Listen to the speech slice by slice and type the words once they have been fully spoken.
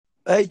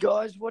Hey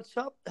guys, what's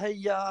up? Hey,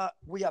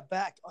 we are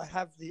back. I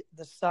have the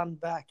son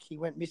back. He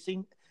went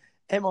missing,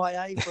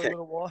 MIA for a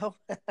little while,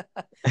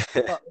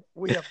 but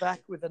we are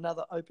back with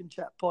another Open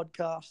Chat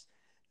podcast.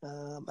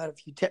 Had a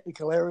few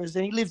technical errors,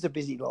 and he lives a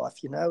busy life.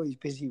 He's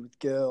busy with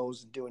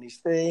girls and doing his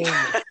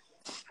thing.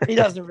 He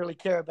doesn't really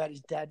care about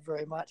his dad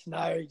very much.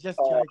 No, just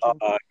joking.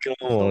 Come It's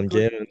all on,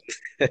 good. Jim.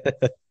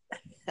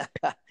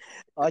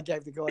 I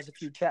gave the guys a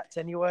few chats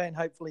anyway, and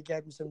hopefully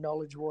gave them some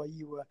knowledge while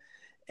you were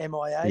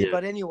MIA. Yeah.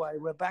 But anyway,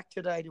 we're back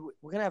today.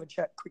 We're going to have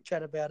a quick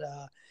chat about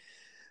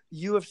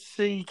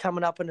UFC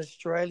coming up in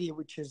Australia,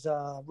 which is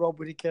Rob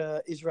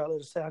Whittaker, Israel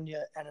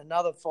Adesanya, and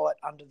another fight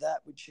under that,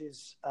 which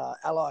is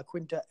Ally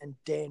Quinter and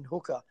Dan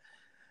Hooker.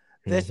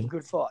 There's some hmm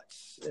good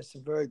fights. There's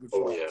some very good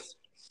Oh yeah. fights.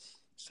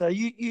 So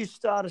you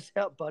start us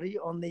out, buddy,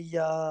 on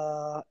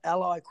the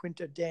Ally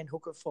Quinter Dan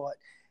Hooker fight.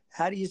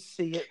 How do you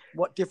see it?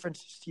 What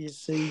differences do you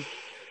see?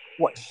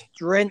 What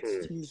strengths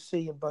Hmm. do you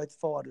see in both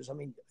fighters? I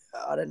mean,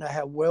 I don't know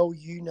how well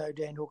you know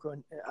Dan Hooker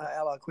and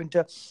Ally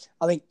Quinter.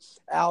 I think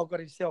Al got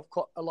himself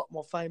a lot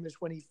more famous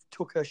when he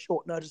took a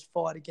short notice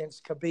fight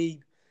against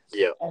Khabib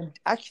Yeah. and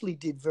actually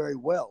did very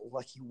well.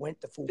 Like he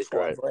went the full Did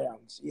five great.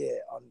 rounds. Yeah,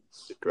 on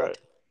Did like great.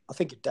 I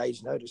think a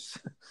day's notice.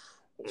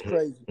 It's hmm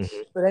crazy.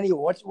 hmm But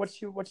anyway,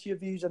 what's your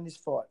views on this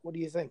fight? What do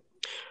you think?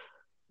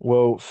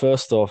 Well,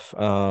 first off,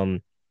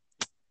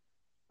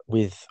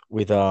 with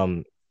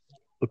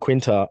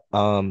Quinta,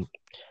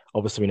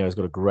 obviously we know he's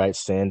got a great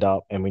stand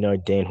up, and we know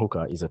Dan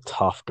Hooker is a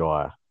tough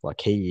guy. Like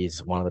he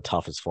is one of the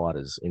toughest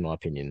fighters, in my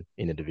opinion,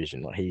 in the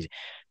division. Like he's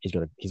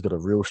got a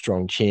real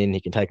strong chin.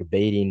 He can take a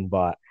beating,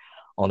 but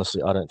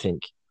honestly, I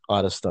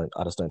just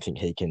don't think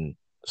he can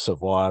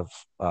survive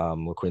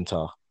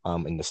LaQuinta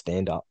in the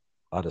stand up.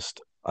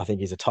 I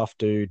think he's a tough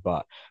dude,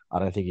 but I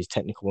don't think he's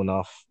technical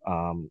enough.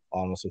 I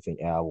honestly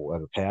think Al will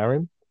overpower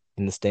him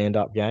in the stand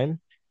up game.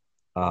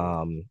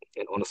 And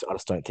honestly, I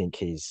don't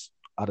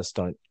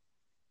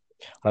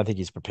think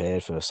he's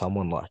prepared for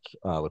someone like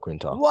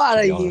LaQuinta, What to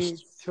are be you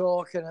honest.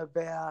 talking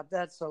about?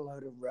 That's a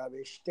load of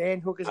rubbish.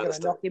 Dan Hooker's I going to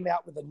just don't. knock him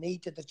out with a knee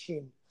to the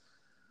chin.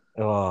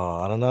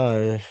 Oh, I don't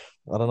know.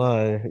 I don't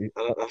know.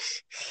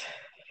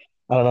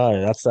 I don't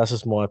know. That's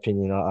just my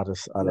opinion. I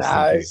just think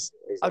No, he's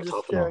I'm not just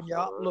tough enough. stirring you I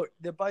don't up. know. Look,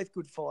 they're both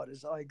good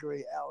fighters. I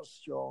agree. Al's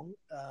strong.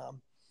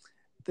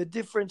 The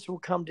difference will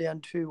come down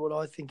to what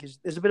I think is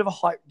there's a bit of a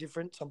height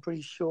difference. I'm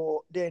pretty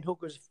sure Dan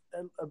Hooker's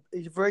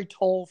he's very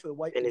tall for the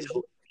weight And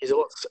division. he's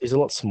a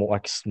lot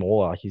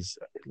smaller. He's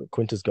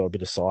Quinta's got a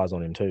bit of size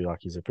on him too. Like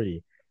he's a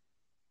pretty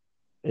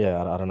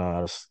yeah. I don't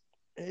know.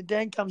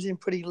 Dan comes in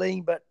pretty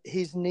lean, but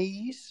his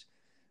knees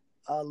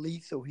are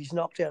lethal. He's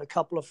knocked out a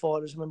couple of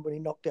fighters. Remember when he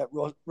knocked out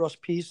Ross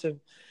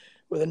Pearson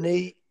with a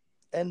knee,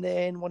 and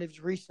then one of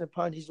his recent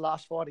opponents, his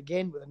last fight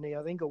again with a knee,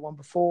 I think, or one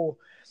before.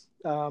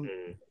 Um,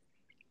 Mm,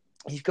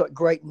 he's got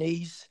great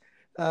knees.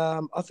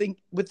 I think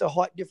with the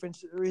height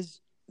difference,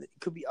 it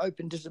could be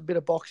open just a bit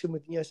of boxing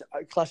with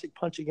a classic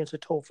punch against a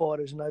tall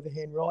fighter is an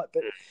overhand right.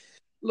 But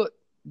look,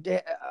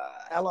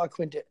 Ally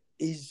Quintet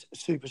is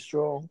super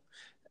strong,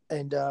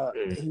 and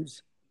mm,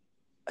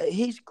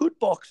 he's a good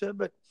boxer,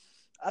 but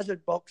as a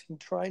boxing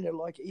trainer,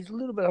 like he's a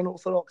little bit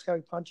unorthodox how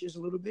he punches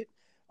a little bit.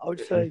 I would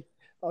mm, say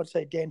I would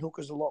say Dan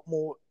Hooker's a lot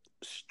more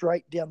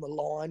straight down the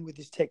line with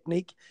his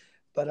technique.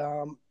 But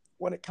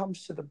when it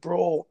comes to the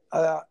brawl,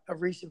 a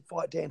recent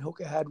fight Dan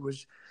Hooker had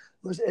was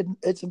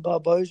Edson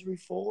Barboza he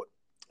fought.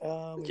 He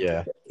took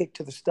yeah. that kick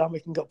to the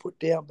stomach and got put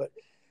down, but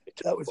He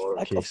took a lot of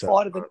that got kicks that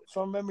fight of the time.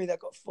 from memory that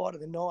got fight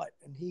of the night,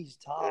 and he's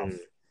tough. Mm,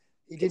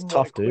 He he's a didn't want to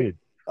tough quit. dude.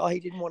 Oh, he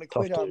didn't want to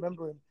Tough quit. I dude.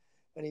 remember him,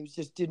 and he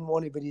just didn't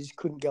want to, but he just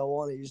couldn't go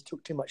on. He just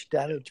took too much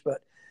damage.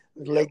 But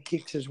with Yep. leg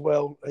kicks as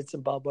well, it's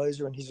some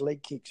Barboza and his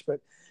leg kicks. But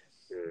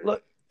Mm,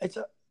 look,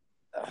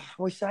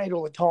 we say it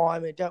all the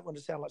time. I don't want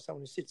to sound like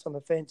someone who sits on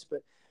the fence,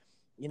 but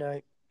you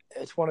know,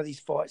 it's one of these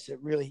fights that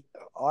really,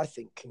 I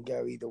think, can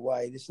go either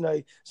way.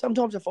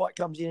 Sometimes a fight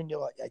comes in and you're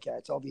like, okay,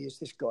 it's obvious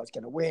this guy's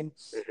going to win.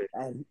 mhm,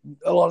 And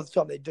a lot of the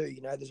time they do,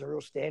 there's a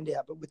real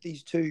standout. But with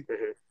these two,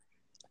 mhm.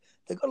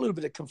 they've got a little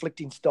bit of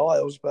conflicting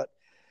styles. But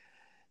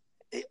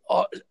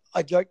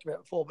I joked about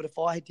it before, but if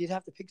I did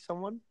have to pick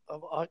someone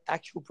of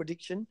actual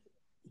prediction,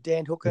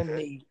 Dan Hooker,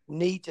 Mhm.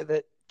 knee to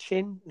the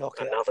chin,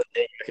 knockout. Another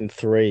knee. You reckon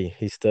three?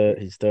 He's third.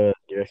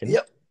 You reckon?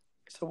 Yep.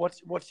 So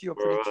what's your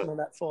All right. prediction on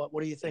that fight?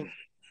 What do you think?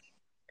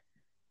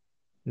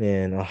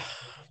 Man,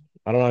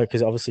 I don't know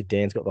because obviously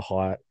Dan's got the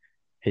height.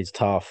 He's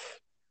tough.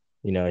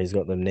 He's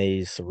got the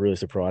knees, really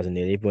surprising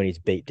there. Even when he's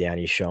beat down,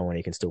 he's showing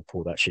he can still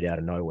pull that shit out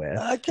of nowhere.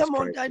 It's Come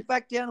on, crazy. don't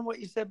back down on what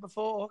you said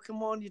before.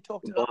 Come on, you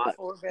talked it up But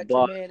before about your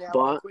but man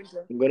Ally but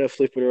Quinter. I'm gonna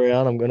flip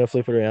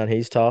it around.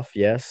 He's tough,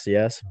 yes,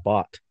 yes,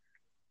 but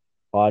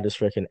I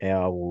just reckon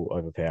Al will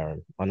overpower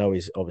him. I know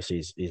he's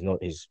not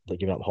he's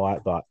giving up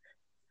height, but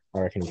I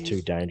reckon he's Do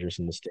you too dangerous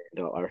in the stand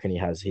up. I reckon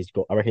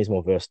he's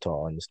more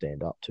versatile in the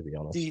stand up, to be do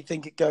honest. you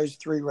think it goes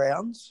 3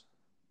 rounds?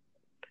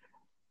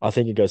 I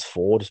think it goes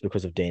four just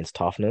because of Dan's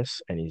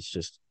toughness and he's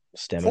just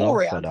Four stamina. But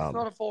rounds. It's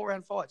not a 4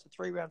 round fight. It's a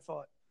 3 round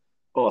fight.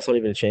 oh, it's not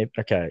even a champ.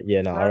 Okay,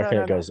 yeah, no, I No, no, reckon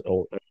no, it no. goes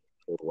all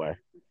the way.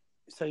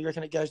 So you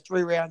reckon it goes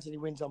 3 rounds and he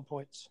wins on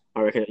points?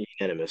 I reckon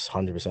unanimous,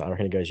 100%. I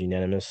reckon it goes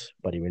unanimous,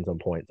 but he wins on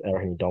points. I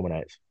reckon he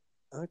dominates.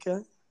 Okay,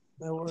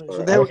 no worries.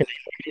 So So I reckon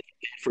he's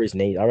prepared for his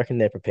knees. I reckon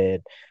they're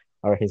prepared.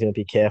 I reckon he's going to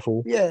be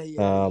careful. yeah.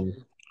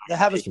 They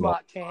have a Pick him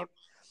up.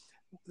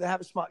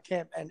 smart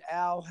camp. And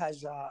Al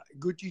has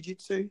good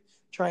jiu-jitsu,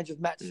 trains with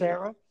Matt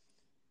Sarah.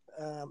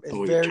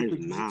 It's very good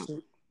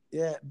jiu-jitsu.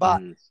 Yeah,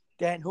 but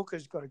Dan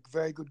Hooker's got a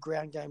very good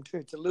ground game too.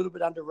 It's a little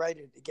bit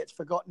underrated. It gets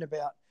forgotten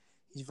about.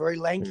 He's very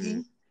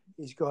lanky.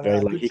 He's got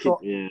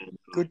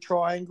good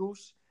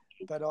triangles.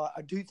 But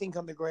I do think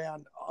on the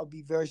ground, I'd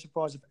be very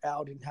surprised if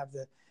Al didn't have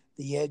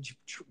the edge.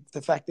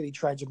 The fact that he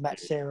trains with Matt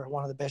Sarah,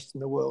 one of the best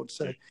in the world.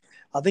 So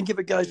I think if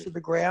it goes to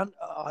the ground,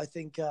 I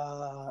think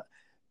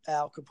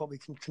Al could probably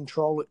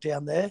control it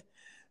down there.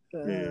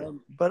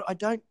 But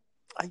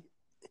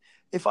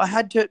if I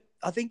had to,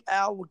 I think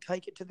Al will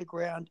take it to the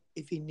ground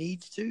if he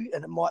needs to,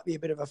 and it might be a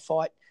bit of a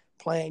fight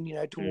plan,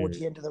 towards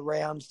the end of the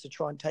rounds to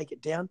try and take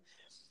it down.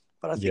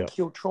 But I think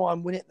he'll try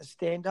and win it in the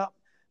stand-up,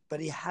 but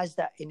he has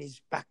that in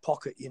his back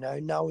pocket,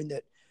 knowing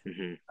that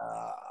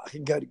I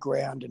can go to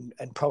ground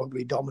and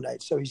probably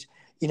dominate. So he's,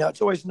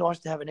 it's always nice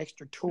to have an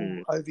extra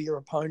tool over your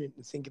opponent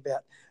and think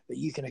about that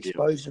you can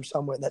expose him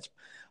somewhere. And that's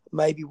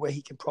maybe where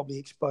he can probably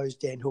expose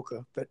Dan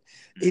Hooker. But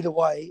either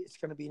way, it's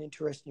going to be an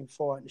interesting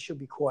fight and it should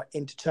be quite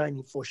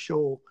entertaining for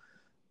sure.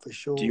 For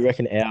sure. Do you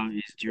reckon Al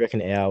is? Do you reckon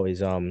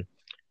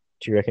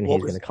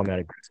he's going to come out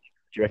aggressive?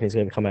 Do you reckon he's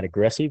going to come out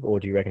aggressive, or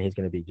do you reckon he's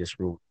going to be just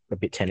a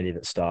bit tentative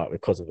at the start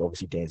because of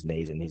obviously Dan's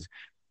knees and he's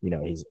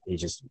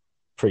just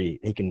pretty.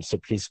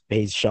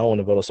 He's shown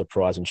a lot of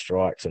surprising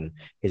strikes and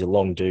he's a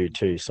long dude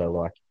too. So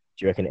like,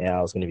 do you reckon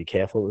Al's going to be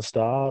careful at the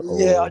start? Or?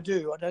 Yeah, I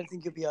do. I don't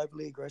think he'll be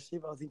overly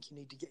aggressive. I think you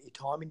need to get your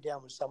timing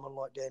down with someone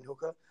like Dan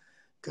Hooker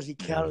because he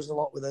counters a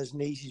lot with those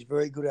knees. He's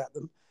very good at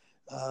them.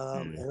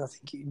 And I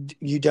think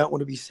you don't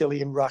want to be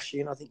silly and rush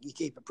in. I think you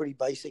keep it pretty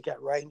basic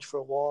at range for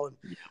a while and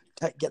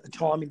get the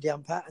timing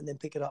down pat and then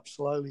pick it up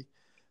slowly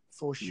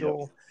for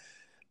sure. Yep.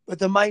 But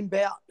the main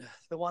bout,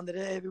 the one that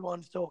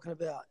everyone's talking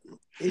about,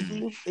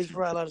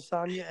 Israel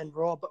Adesanya and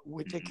Robert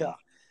Whittaker.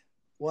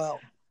 Well,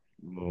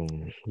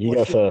 you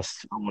go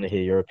first. I want to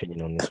hear your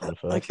opinion on this one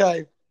first.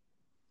 Okay.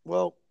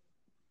 Well,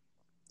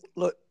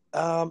 look,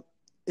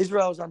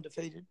 Israel's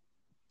undefeated.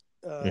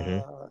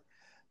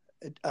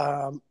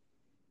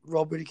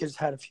 Rob Whittaker's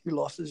had a few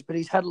losses, but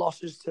he's had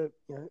losses to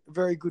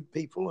very good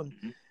people,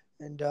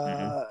 and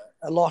a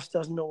loss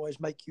doesn't always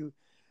make you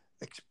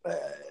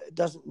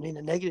doesn't mean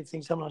a negative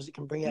thing. Sometimes it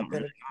can bring out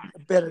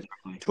better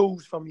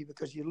tools from you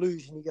because you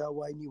lose and you go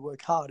away and you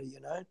work harder.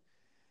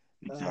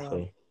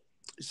 Exactly.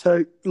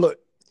 So look,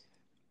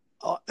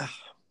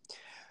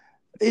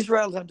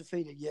 Israel's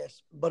undefeated,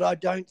 yes, but I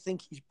don't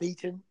think he's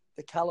beaten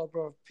the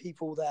caliber of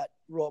people that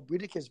Rob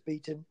Whittaker's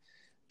beaten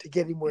to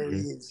get him where he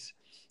is.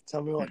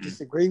 Some might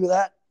disagree with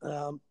that,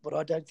 but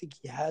I don't think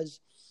he has.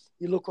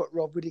 You look what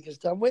Rob Whittaker's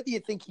done. Whether you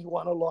think he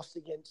won or lost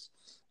against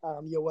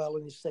Yoel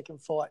in his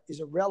second fight is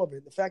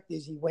irrelevant. The fact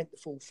is he went the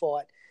full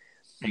fight.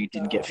 He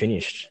didn't get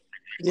finished.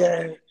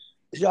 Yeah,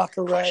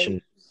 Jacare,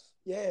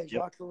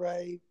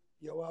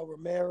 Yoel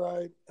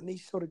Romero, and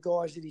these sort of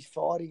guys that he's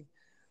fighting.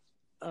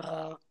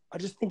 I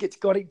just think it's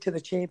got him to the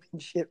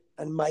championship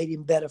and made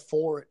him better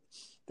for it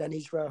than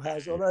Israel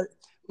has. Although,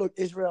 look,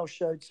 Israel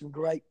showed some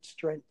great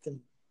strength and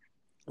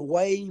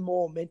way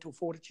more mental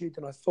fortitude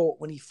than I thought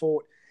when he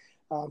fought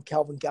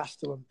Calvin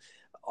Gastelum.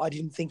 I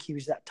didn't think he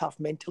was that tough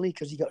mentally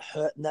because he got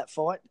hurt in that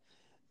fight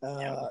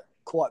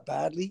quite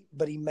badly,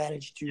 but he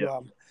managed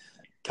to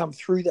come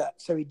through that.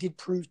 So he did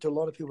prove to a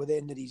lot of people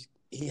then that he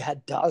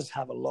does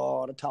have a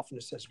lot of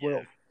toughness as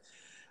well.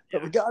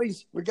 But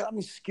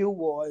regarding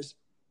skill-wise,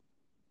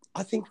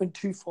 I think when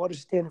two fighters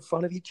stand in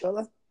front of each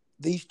other,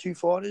 these two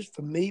fighters,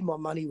 for me, my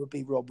money would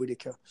be Rob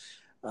Whittaker.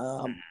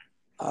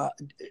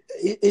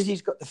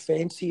 Izzy's got the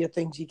fancier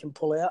things he can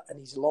pull out, and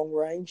he's long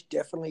range.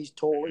 Definitely, he's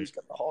taller. He's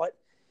got the height.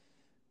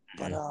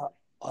 But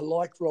I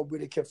like Rob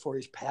Whittaker for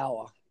his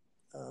power.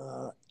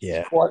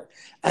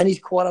 He's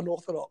quite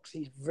unorthodox.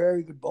 He's a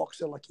very good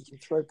boxer. Like he can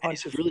throw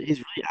punches. He's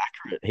really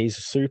accurate. He's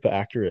super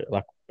accurate.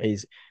 Like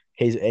he's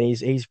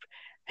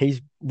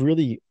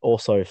really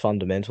also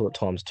fundamental at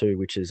times too,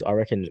 which is I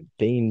reckon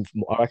being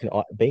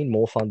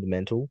more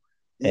fundamental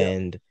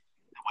and the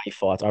way he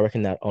fights. I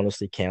reckon that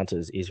honestly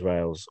counters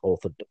Israel's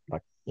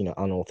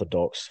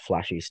unorthodox,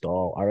 flashy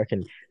style. I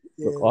reckon.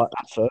 Look,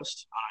 at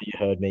first, I know you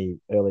heard me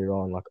earlier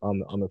on. Like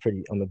I'm a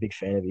big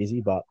fan of Izzy,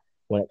 but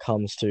when it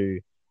comes to,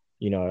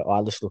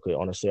 I just look at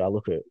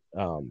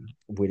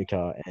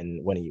Whittaker,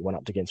 and when he went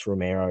up against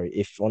Romero,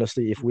 if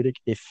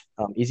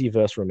Izzy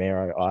versus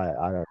Romero,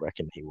 I don't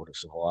reckon he would have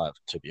survived.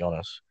 To be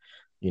honest,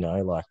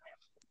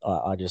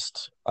 I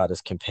just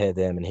compare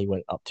them, and he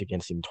went up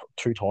against him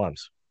two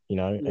times,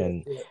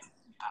 and.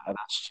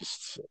 That's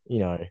just,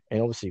 and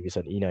obviously we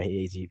said,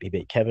 he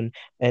beat Kevin,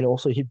 and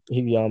also he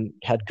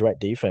had great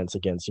defense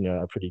against,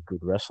 a pretty good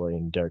wrestler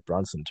in Derek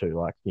Brunson too.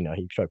 Like,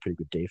 he showed pretty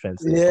good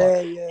defense.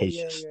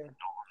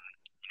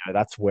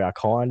 That's where I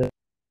kind of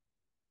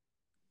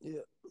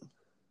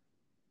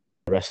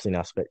wrestling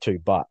aspect too.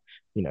 But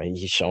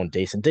he's shown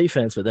decent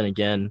defense, but then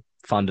again,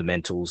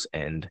 fundamentals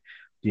and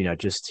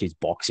just his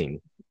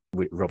boxing.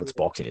 Robert's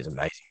boxing is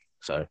amazing.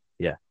 So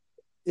yeah.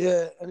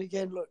 Yeah, and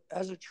again, look,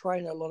 as a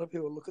trainer, a lot of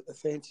people look at the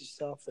fancy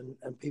stuff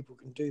and people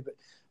can do, but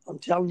I'm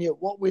telling you,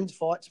 what wins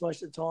fights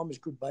most of the time is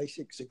good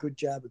basics, a good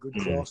jab, a good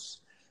cross,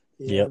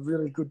 Yep.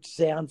 really good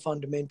sound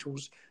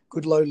fundamentals,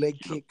 good low leg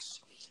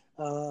kicks.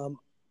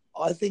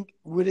 I think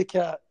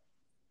Whittaker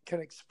can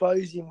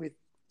expose him with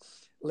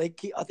leg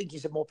kick. I think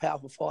he's a more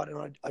powerful fighter,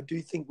 and I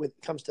do think when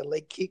it comes to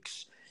leg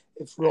kicks,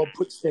 if Rob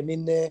puts them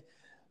in there,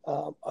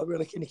 I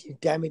really think he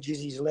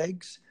damages his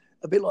legs.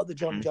 A bit like the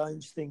John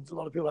Jones thing. A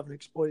lot of people haven't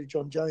exploited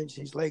John Jones,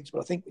 his legs, but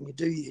I think when you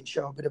do, you can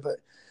show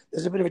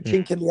there's a bit of a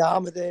chink in the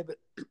armour there. But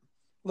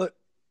look,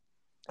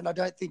 and I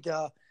don't think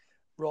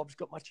Rob's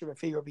got much of a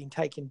fear of being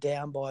taken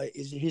down by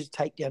his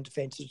takedown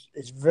defence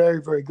is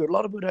very, very good. A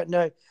lot of people don't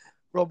know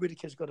Rob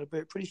Whittaker's got a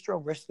pretty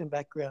strong wrestling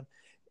background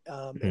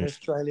in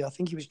Australia. I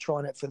think he was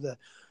trying it for the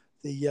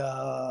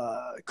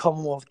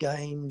Commonwealth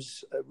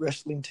Games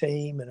wrestling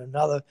team and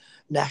another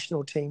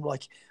national team.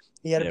 Like,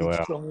 he had a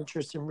big, strong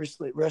interest in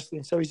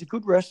wrestling. So he's a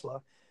good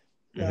wrestler.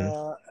 And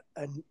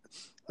I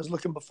was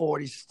looking before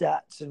at his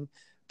stats, and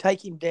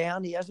take him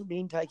down. He hasn't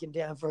been taken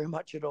down very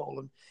much at all.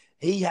 And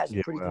he has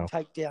a pretty good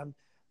takedown.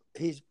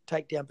 His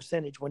takedown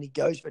percentage, when he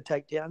goes for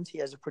takedowns, he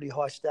has a pretty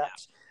high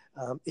stats.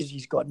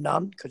 Izzy's got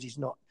none because he's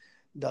not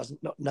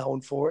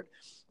known for it.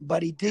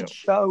 But he did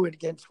show it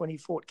against when he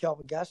fought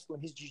Calvin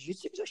Gastelum. His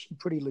jiu-jitsu is actually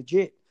pretty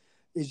legit,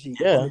 Izzy,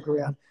 on the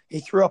ground. He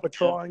threw up a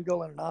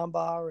triangle and an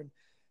armbar, and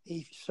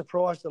he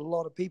surprised a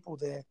lot of people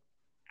there.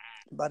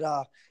 But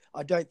I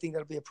don't think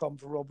that'll be a problem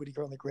for Rob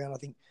Whittaker on the ground.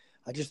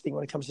 I just think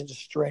when it comes into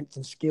strength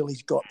and skill,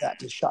 he's got that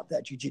to shut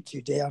that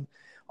jiu-jitsu down.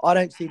 I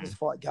don't see this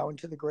fight going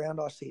to the ground.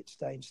 I see it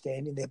staying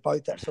standing. They're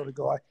both that sort of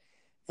guy.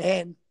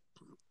 And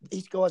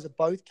these guys are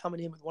both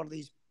coming in with one of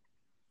these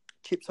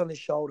chips on their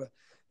shoulder.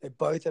 They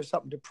both have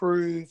something to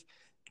prove.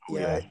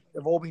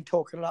 They've all been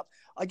talking it up.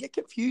 I get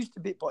confused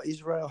a bit by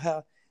Israel,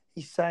 how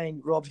he's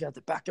saying Rob's going to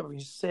have to back up what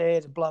he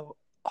said and blah, blah.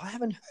 I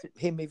haven't heard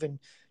him even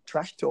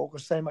trash talk or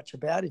say much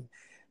about him.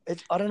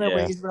 I don't know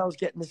where Israel's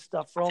getting this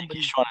stuff from. I think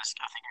he's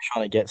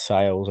trying to get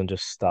sales and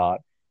just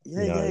start.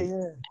 Yeah.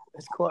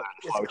 It's quite.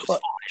 He's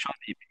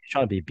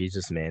trying to be a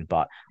businessman,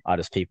 but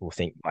people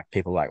think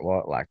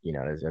what,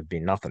 there's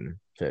been nothing.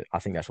 So I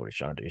think that's what he's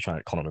trying to do. He's trying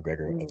to Conor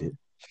McGregor a bit.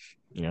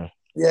 Yeah.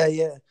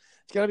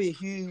 It's going to be a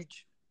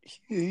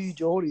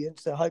huge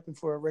audience. They're hoping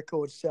for a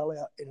record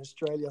sellout in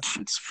Australia.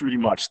 It's pretty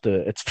much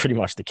the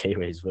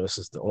Kiwis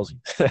versus the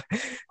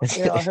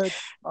Aussies.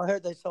 I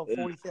heard they sold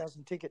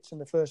 40,000 tickets in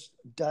the first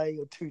day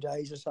or 2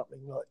 days or something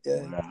like.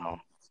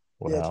 Wow.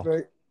 Yeah, it's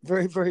very,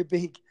 very, very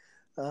big.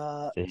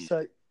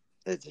 So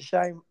it's a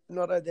shame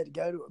not only to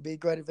go to. It would be a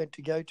great event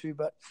to go to,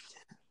 but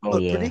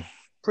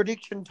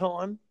prediction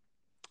time.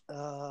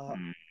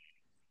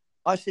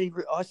 I see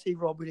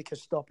Rob Whittaker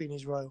stopping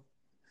Israel.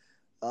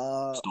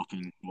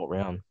 Stopping what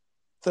round?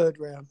 Third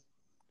round.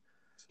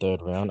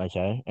 Third round,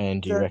 okay.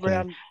 And do you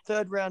reckon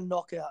third round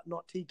knockout,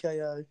 not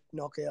TKO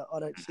knockout?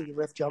 I don't see the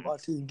ref jump. I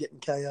see him getting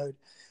KO'd.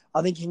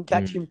 I think you can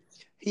catch him.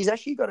 He's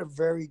actually got a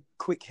very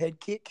quick head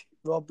kick.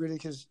 Rob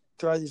Whittaker's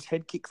throws his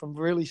head kick from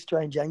really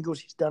strange angles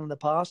he's done in the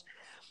past.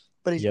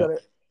 But he's got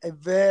a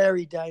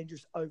very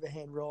dangerous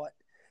overhand right.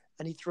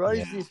 And he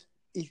throws this.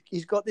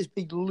 He's got this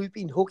big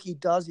looping hook he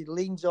does. He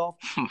leans off,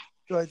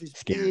 throws this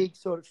big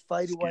sort of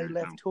fadeaway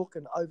left hook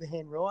and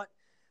overhand right.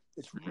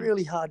 It's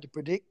really hard to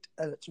predict,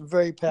 and it's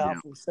very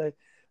powerful. So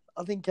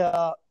I think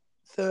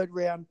third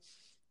round,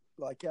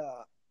 like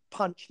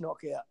punch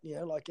knockout,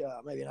 like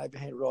maybe an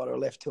overhand right or a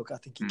left hook, I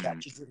think he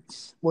catches it.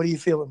 What are you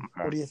feeling?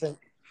 Okay. What do you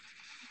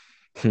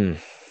think?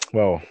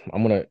 Well,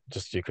 I'm going to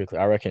just do quickly.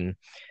 I reckon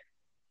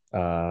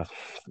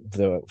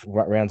the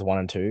rounds 1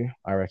 and 2,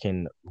 I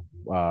reckon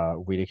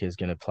Whittaker is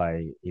going to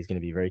play. He's going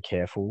to be very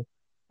careful.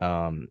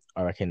 I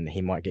reckon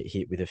he might get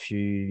hit with a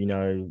few,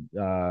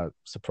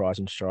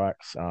 surprising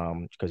strikes.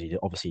 Because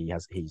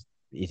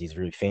he's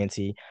really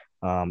fancy.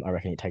 I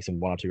reckon it takes him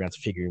 1 or 2 rounds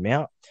to figure him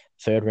out.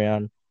 Third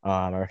round,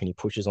 I reckon he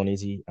pushes on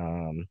Izzy,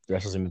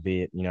 wrestles him a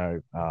bit,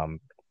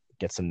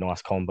 gets some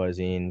nice combos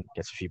in,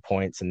 gets a few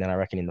points, and then I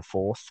reckon in the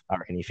fourth, I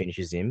reckon he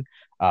finishes him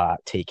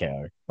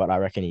TKO. But I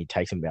reckon he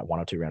takes him about 1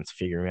 or 2 rounds to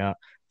figure him out.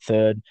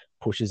 Third,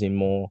 pushes him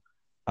more,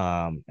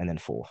 and then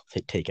fourth,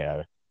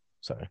 TKO.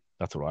 So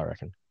that's what I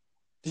reckon.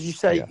 Did you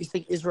say you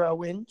think Israel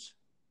wins?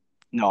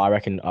 No, I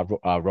reckon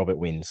Robert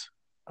wins.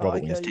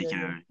 Robert wins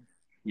TKO.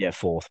 Yeah,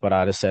 fourth. But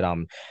I just said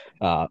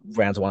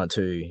rounds 1 and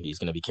 2, he's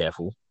going to be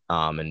careful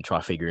and try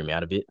to figure him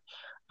out a bit.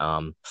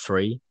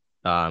 3,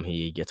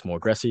 he gets more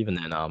aggressive, and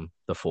then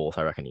the fourth,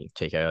 I reckon he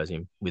TKOs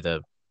him with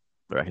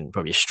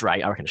probably a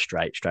straight. I reckon a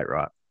straight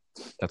right.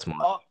 That's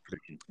my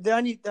prediction. The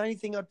only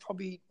thing I'd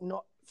probably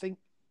not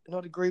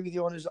agree with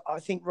you on is I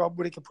think Rob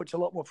Whittaker puts a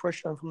lot more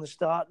pressure on from the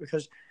start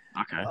because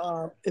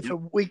a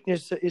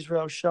weakness that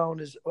Israel's shown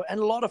and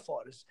a lot of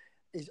fighters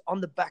is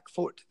on the back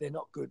foot, they're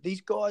not good.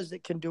 These guys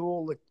that can do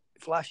all the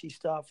flashy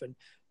stuff and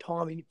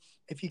timing,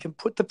 if you can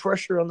put the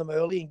pressure on them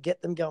early and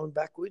get them going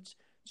backwards,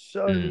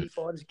 So many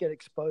fighters get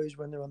exposed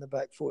when they're on the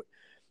back foot.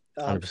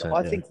 100%. So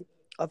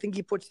I think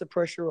he puts the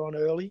pressure on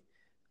early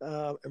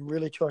and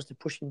really tries to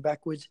push him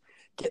backwards,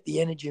 get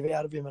the energy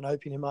out of him and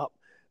open him up.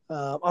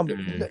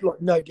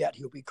 No doubt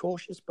he'll be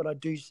cautious, but I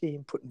do see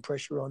him putting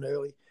pressure on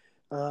early.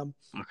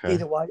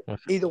 Either way,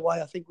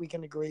 I think we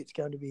can agree it's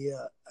going to be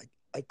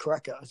a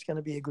cracker. It's going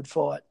to be a good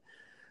fight.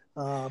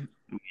 But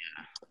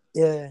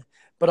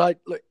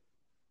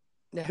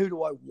now who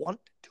do I want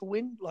to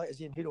win? Like,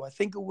 as in, who do I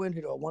think will win?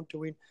 Who do I want to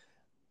win?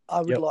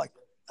 I would like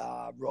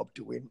Rob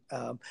to win.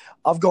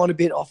 I've gone a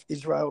bit off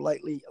Israel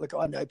lately. Look,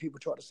 I know people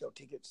try to sell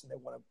tickets and they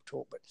want to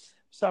talk, but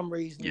for some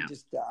reason it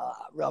just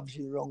rubs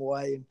you the wrong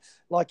way. And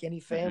like any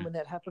fan, when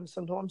that happens,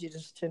 sometimes you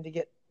just tend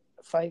to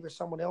favour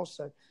someone else.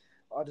 So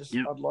I'd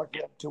like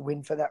Rob to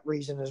win for that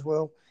reason as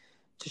well,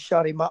 to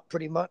shut him up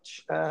pretty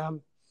much.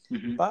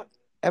 But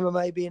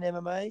MMA being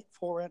MMA,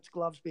 4-ounce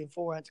gloves being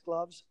 4-ounce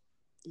gloves,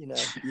 you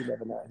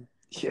never know.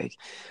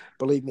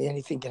 Believe me,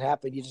 anything can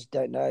happen. You just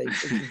don't know. It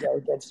can go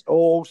against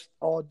all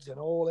odds and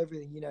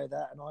everything. You know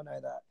that, and I know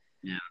that.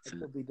 Yeah, it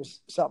could be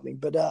just something.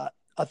 But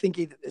I think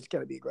it's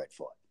going to be a great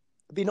fight.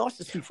 It'd be nice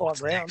to see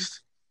 5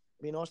 rounds.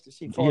 It'd be nice to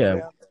see 5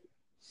 rounds.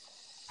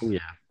 Oh yeah.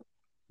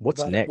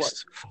 What's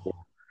next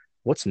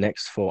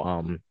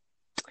for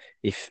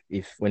if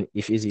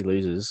Izzy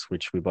loses,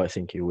 which we both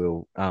think he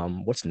will?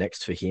 What's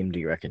next for him? Do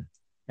you reckon?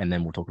 And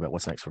then we'll talk about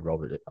what's next for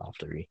Robert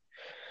after he.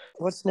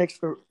 What's next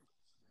for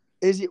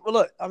Izzy? Well,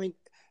 look, I mean,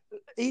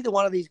 either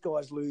one of these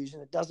guys lose,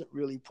 and it doesn't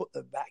really put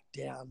them back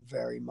down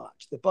very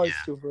much. They're both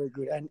still very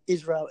good, and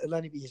Israel, it'll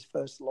only be his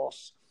first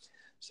loss,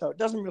 so it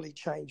doesn't really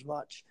change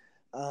much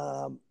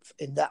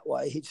in that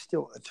way. He's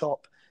still at the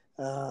top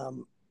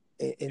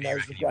in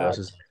those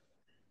regards.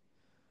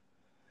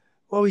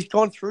 Well, he's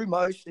gone through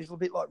most. He's a little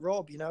bit like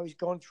Rob, He's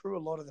gone through a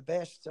lot of the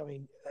best. I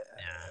mean,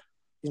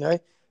 you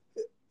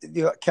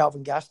got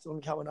Calvin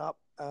Gastelum coming up.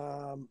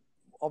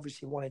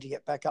 Obviously wanted to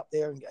get back up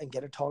there and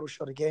get a title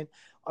shot again.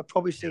 I'd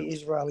probably see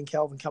Israel and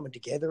Calvin coming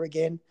together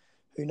again.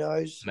 Who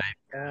knows?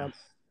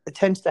 It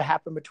tends to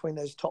happen between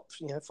those top,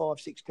 5,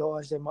 6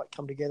 guys. They might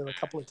come together a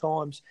couple of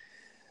times.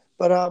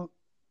 But, I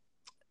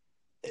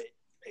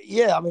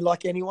mean,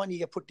 like anyone, you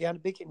get put down a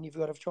bit and you've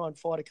got to try and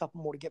fight a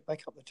couple more to get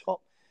back up the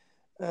top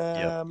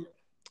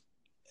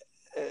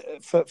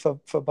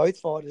for both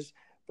fighters.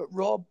 But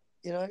Rob,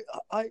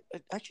 I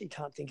actually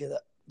can't think of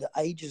the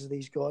ages of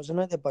these guys. I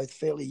know they're both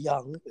fairly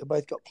young. They've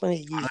both got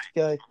plenty of years to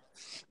go.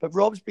 But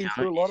Rob's been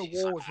through a lot of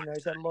wars.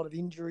 He's had a lot of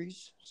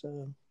injuries.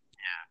 So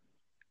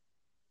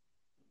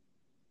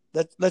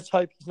let's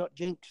hope he's not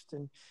jinxed,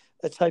 and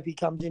let's hope he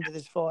comes into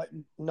this fight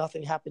and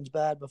nothing happens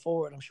bad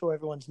before it. I'm sure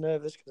everyone's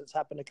nervous because it's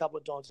happened a couple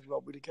of times with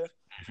Rob Whittaker.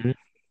 Do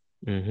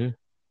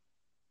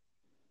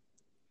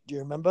you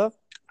remember?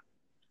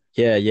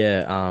 Yeah.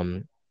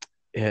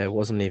 It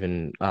wasn't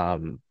even.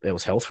 It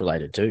was health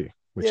related too,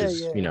 which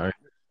is a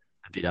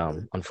bit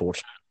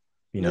unfortunate.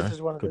 This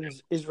is one of the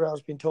things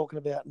Israel's been talking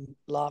about and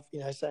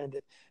saying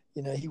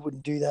that he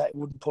wouldn't do that, he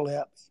wouldn't pull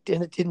out.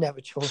 And it didn't have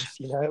a choice.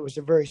 It was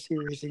a very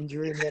serious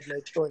injury and he had no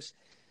choice,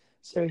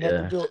 so he had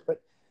to do it.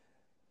 But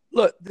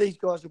look, these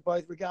guys are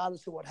both,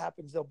 regardless of what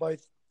happens, they'll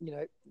both,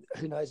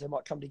 who knows, they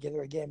might come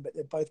together again. But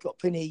they've both got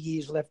plenty of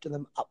years left in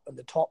them up at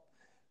the top.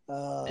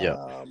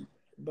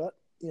 But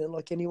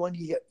like anyone,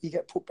 you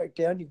get put back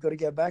down. You've got to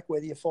go back.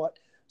 Whether you fight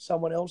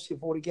someone else, you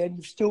fought again.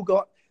 You've still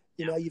got.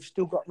 You've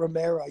still got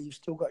Romero, you've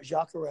still got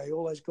Jacare,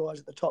 all those guys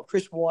at the top.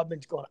 Chris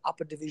Weidman's gone up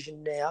a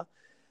division now.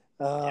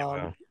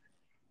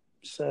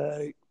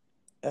 So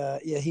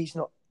he's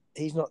not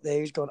there.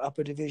 He's gone up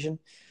a division.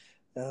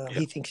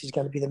 He thinks he's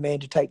going to be the man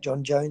to take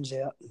John Jones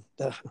out.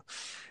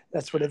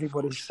 That's what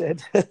everybody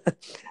said.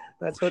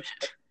 That's what.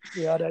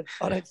 I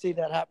don't see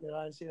that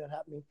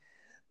happening.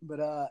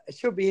 But it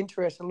should be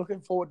interesting.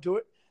 Looking forward to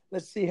it.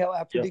 Let's see how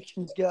our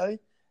predictions go,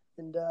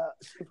 and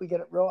see if we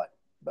get it right.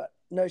 But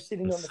no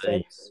sitting on the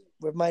fence.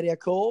 We've made our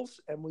calls,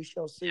 and we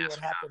shall see what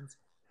happens.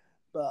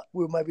 But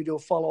we'll maybe do a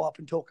follow-up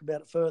and talk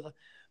about it further.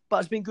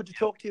 But it's been good to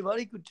talk to you,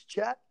 buddy. Good to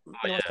chat.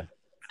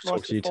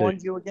 Nice to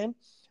find you again.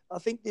 I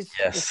think this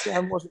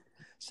sound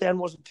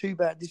wasn't too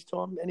bad this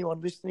time.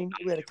 Anyone listening,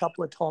 we had a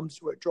couple of times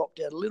where it dropped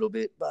out a little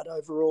bit, but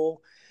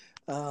overall,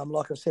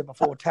 like I said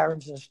before,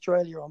 Taryn's in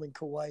Australia. I'm in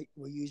Kuwait.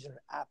 We're using an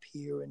app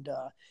here, and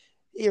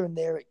here and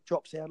there it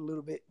drops out a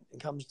little bit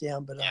and comes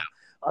down. But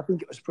I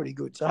think it was pretty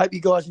good. So I hope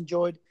you guys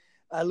enjoyed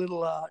a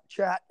little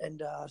chat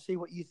and see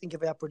what you think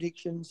of our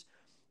predictions.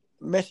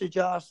 Message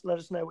us, let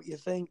us know what you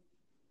think,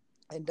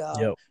 and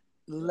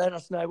let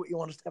us know what you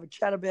want us to have a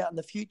chat about in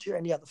the future.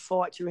 Any other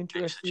fights you're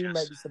interested in,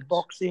 maybe some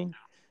boxing.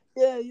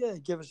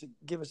 Give us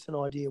an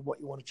idea of what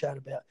you want to chat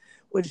about.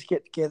 We'll just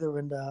get together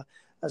and,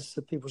 as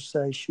the people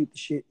say, shoot the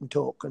shit and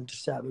talk and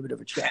just have a bit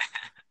of a chat.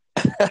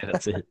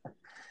 That's it.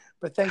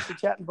 But thanks for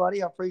chatting,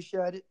 buddy. I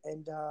appreciate it,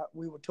 and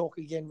we will talk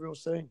again real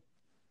soon.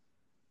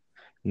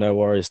 No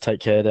worries. Take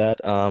care, Dad.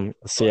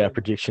 Let's see our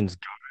predictions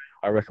go.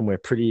 I reckon we're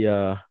pretty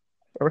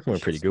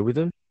good with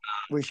them.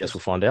 Guess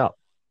we'll find out.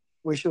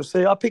 We shall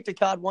see. I picked a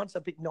card once. I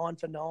picked 9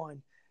 for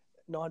 9.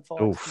 9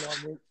 fights,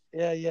 9 wins.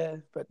 Yeah.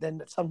 But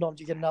then sometimes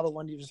you get another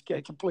one, you just get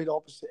a complete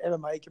opposite.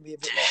 MMA can be a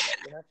bit like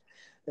that, you know.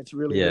 It's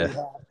really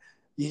hard.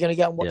 You're going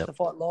to go and watch the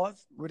fight live,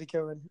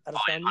 Whittaker and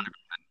Adesanya?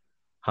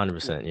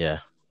 100%, yeah.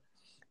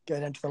 Go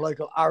down to the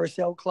local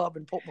RSL club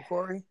in Port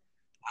Macquarie.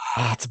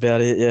 That's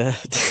about it, yeah.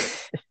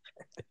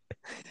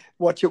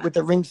 Watch it with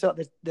the ringside,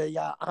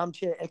 the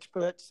armchair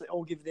experts that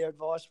all give their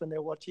advice when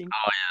they're watching.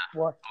 Oh,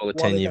 yeah. All the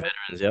 10-year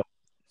veterans, yep.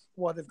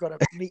 Why they've got a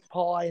meat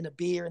pie and a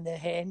beer in their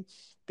hand,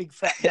 big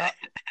fat nut,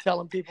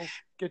 telling people,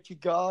 get your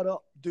guard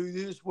up, do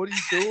this, what are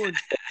you doing?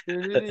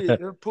 You're an idiot,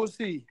 you're a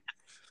pussy.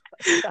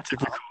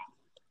 Typical.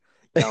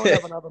 Go and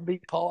have another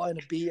meat pie and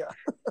a beer.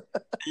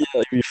 Yeah,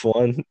 it'd be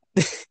fun.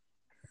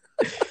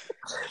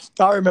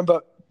 I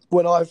remember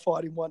when I was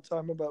fighting once, I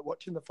remember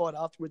watching the fight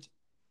afterwards,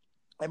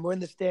 and we're in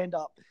the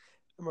stand-up,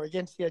 and we're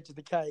against the edge of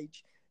the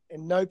cage,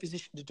 in no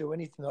position to do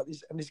anything like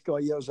this, and this guy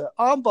yells out,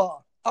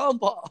 armbar,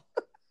 armbar.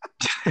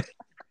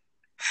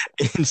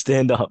 In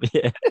stand-up,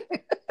 yeah.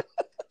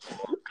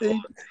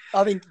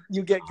 I think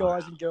you get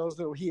guys and girls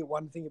that will hear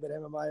one thing about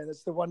MMA, and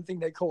it's the one thing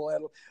they call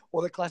out,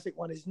 or the classic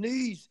one is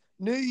knees.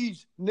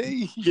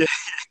 Yeah.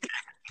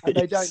 And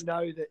they don't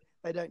know that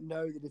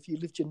if you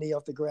lift your knee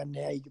off the ground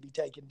now, you could be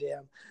taken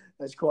down.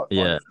 That's quite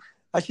funny. Yeah.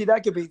 Actually,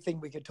 that could be a thing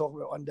we could talk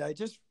about one day.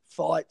 Just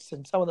fights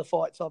and some of the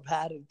fights I've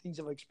had and things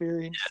I've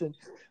experienced, and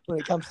when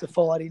it comes to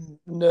fighting,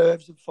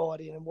 nerves of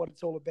fighting and what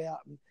it's all about.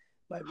 And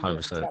maybe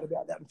we'll chat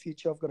about that in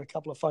future. I've got a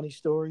couple of funny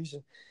stories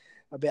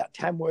about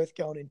Tamworth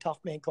going in tough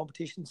man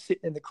competitions,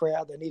 sitting in the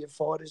crowd. They needed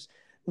fighters.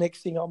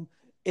 Next thing, I'm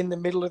in the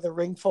middle of the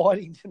ring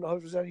fighting, and I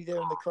was only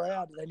there in the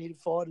crowd, and they needed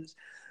fighters.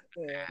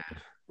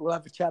 We'll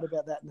have a chat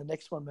about that in the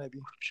next one, maybe.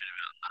 Shit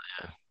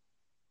about that,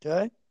 yeah.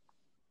 Okay?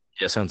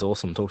 Yeah, sounds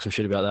awesome. Talk some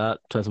shit about that.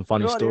 Tell some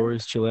funny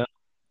stories. Chill out.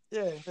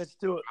 Yeah, let's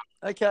do it.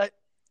 Okay.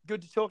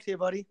 Good to talk to you,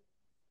 buddy.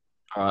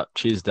 All right.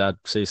 Cheers, Dad.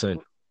 See you soon.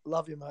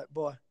 Love you, mate.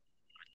 Bye.